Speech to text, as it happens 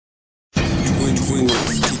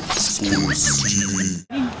TwinSportsTV.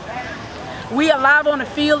 We are live on the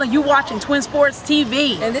field and you watching Twin Sports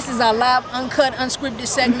TV. And this is our live, uncut, unscripted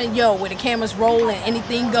segment, where the cameras roll and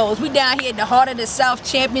anything goes. We down here at the Heart of the South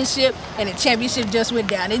Championship, and the championship just went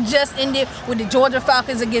down. It just ended with the Georgia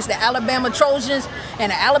Falcons against the Alabama Trojans.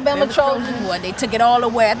 And the Alabama Trojans, they took it all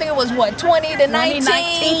away. I think it was,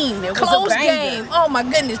 20-19? It was Close a game. Oh my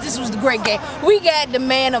goodness, this was the great game. We got the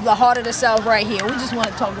man of the Heart of the South right here. We just want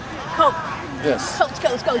to talk to Coach. Yes. Coach.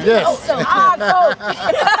 Yes. Coach.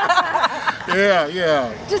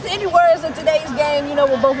 Yeah. Just any words of today's game,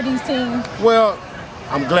 with both of these teams? Well,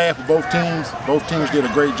 I'm glad for both teams. Both teams did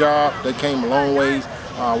a great job. They came a long ways.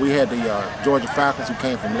 We had the Georgia Falcons, who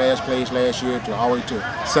came from last place last year to all the way to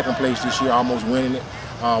second place this year, almost winning it.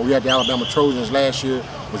 We had the Alabama Trojans last year,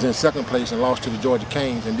 was in second place and lost to the Georgia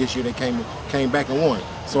Canes, and this year they came back and won.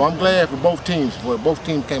 So I'm glad for both teams. Both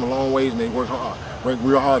teams came a long ways and they worked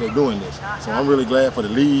real hard at doing this. So I'm really glad for the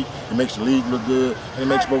league. It makes the league look good, and it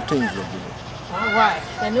makes both teams look good. All right,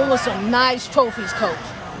 and there was some nice trophies, Coach.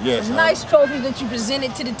 Yes. Some nice trophies that you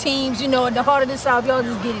presented to the teams. At the Heart of the South, y'all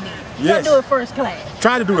just get it in. Yes. Y'all do it first class.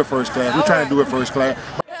 Trying to do it first class. We're trying to do it first class.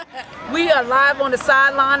 We are live on the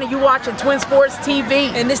sideline and you watching Twin Sports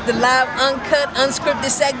TV. And this the live, uncut, unscripted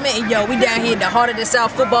segment. And we down here at the Heart of the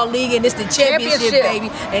South Football League, and it's the championship, baby.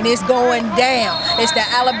 And it's going down. It's the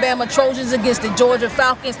Alabama Trojans against the Georgia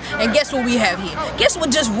Falcons. And guess what we have here? Guess what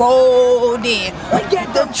just rolled in? We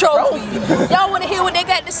got the trophy. Y'all want to hear what they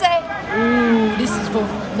got to say? Ooh, this is for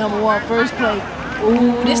 #1, first place.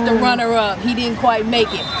 Ooh, this the runner-up. He didn't quite make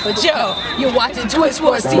it. But you're watching Twin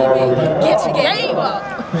Sports TV. Get your game up.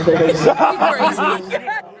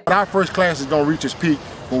 Our first class is going to reach its peak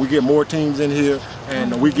when we get more teams in here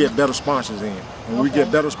and we get better sponsors in. When we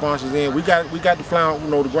get better sponsors in, we got the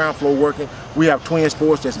the ground floor working. We have Twin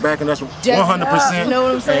Sports that's backing us 100%. You know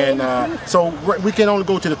what I'm saying? And so we can only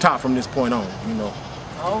go to the top from this point on.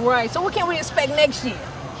 All right. So what can we expect next year?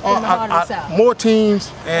 More teams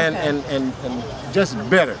and just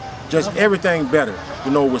better, everything better.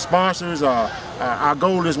 With sponsors, our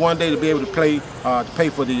goal is one day to be able to pay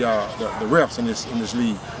for the refs in this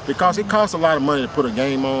league, because it costs a lot of money to put a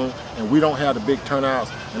game on, and we don't have the big turnouts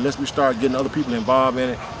unless we start getting other people involved in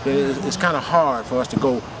it. Then it's kind of hard for us to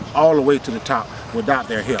go all the way to the top without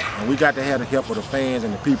their help, and we got to have the help of the fans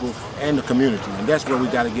and the people and the community, and that's where we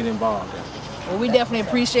got to get involved in. Well, we definitely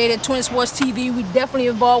appreciate it. Twin Sports TV, we definitely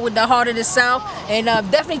involved with the Heart of the South. And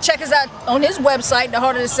definitely check us out on his website,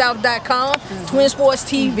 theheartofthesouth.com, Twin Sports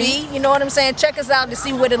TV. You know what I'm saying? Check us out to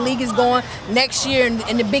see where the league is going next year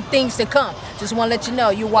and the big things to come. Just want to let you know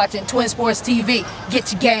you're watching Twin Sports TV.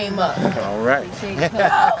 Get your game up. All right. Coach.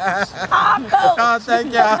 Oh,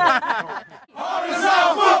 thank y'all. Heart of the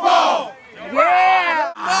South football!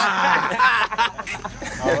 Yeah!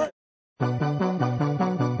 All right.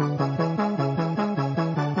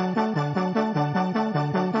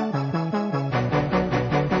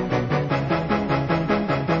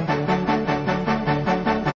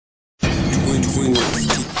 Twin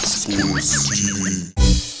Sports TV.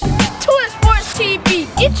 Twin Sports TV,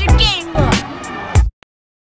 get your